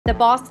The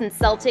Boston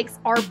Celtics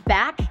are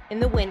back in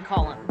the win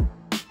column.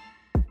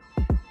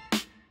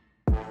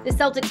 The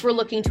Celtics were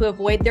looking to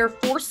avoid their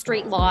fourth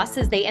straight loss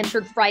as they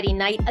entered Friday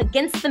night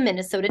against the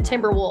Minnesota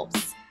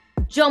Timberwolves.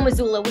 Joe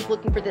Mazzulla was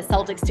looking for the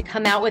Celtics to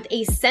come out with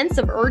a sense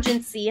of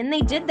urgency, and they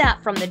did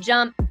that from the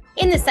jump.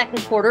 In the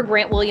second quarter,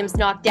 Grant Williams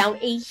knocked down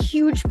a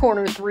huge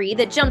corner three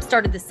that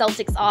jump-started the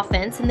Celtics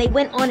offense, and they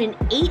went on an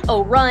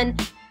 8-0 run.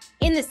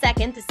 In the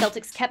second, the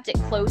Celtics kept it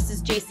close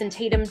as Jason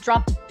Tatum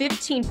dropped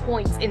 15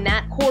 points in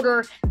that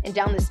quarter. And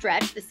down the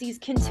stretch, the C's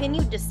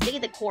continued to stay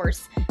the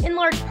course, in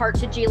large part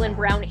to Jaylen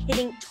Brown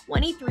hitting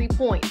 23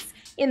 points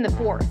in the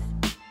fourth.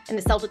 And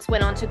the Celtics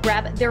went on to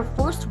grab their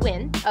first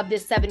win of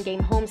this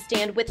 7-game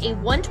homestand with a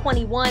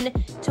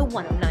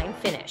 121-109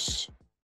 finish.